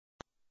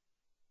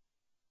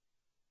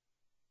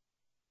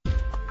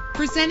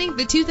Presenting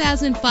the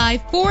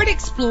 2005 Ford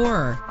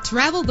Explorer.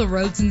 Travel the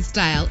roads in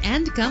style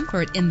and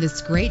comfort in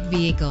this great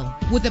vehicle.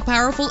 With a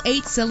powerful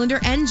 8-cylinder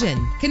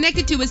engine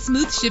connected to a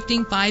smooth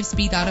shifting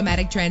 5-speed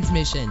automatic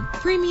transmission.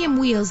 Premium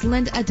wheels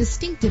lend a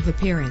distinctive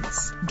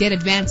appearance. Get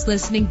advanced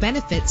listening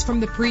benefits from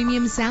the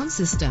premium sound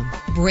system.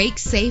 Brake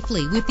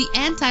safely with the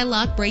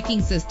anti-lock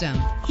braking system.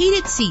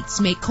 Heated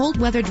seats make cold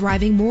weather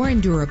driving more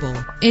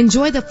endurable.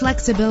 Enjoy the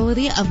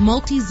flexibility of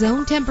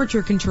multi-zone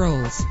temperature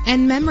controls.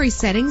 And memory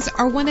settings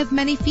are one of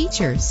many features.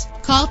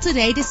 Call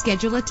today to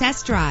schedule a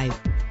test drive.